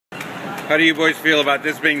How do you boys feel about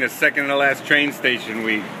this being the second to last train station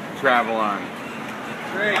we travel on?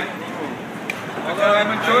 Great. Although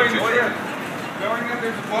I'm enjoying the trip. Knowing that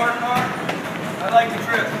there's a bar car, I like the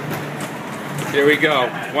trip. Here we go.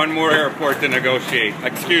 One more airport to negotiate.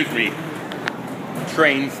 Excuse me.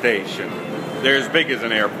 Train station. They're as big as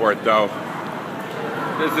an airport though.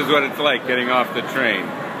 This is what it's like getting off the train.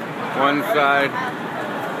 One side,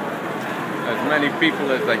 as many people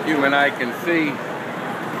as the human eye can see,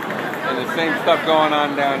 and the same stuff going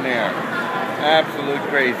on down there. Absolute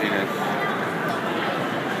craziness.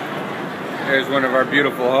 There's one of our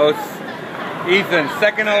beautiful hosts. Ethan,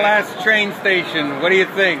 second to last train station. What do you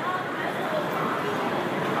think?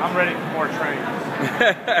 I'm ready for more trains.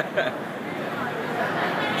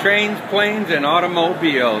 Trains, planes, and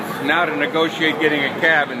automobiles. Now to negotiate getting a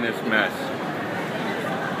cab in this mess.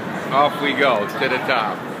 Off we go to the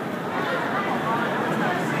top.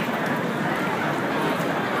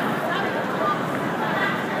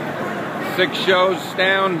 Six shows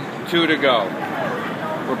down, 2 to go.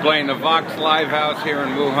 We're playing the Vox Live House here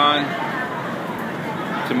in Wuhan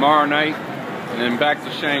tomorrow night, and then back to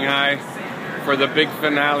Shanghai for the big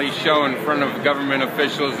finale show in front of government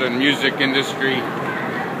officials and music industry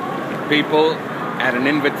people at an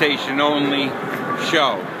invitation-only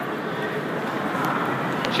show.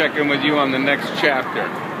 Check in with you on the next chapter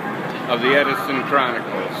of the Edisun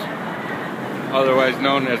Chronicles, otherwise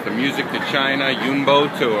known as the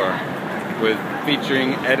Musictochina-Yunbomedia Tour,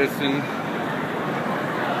 featuring Edisun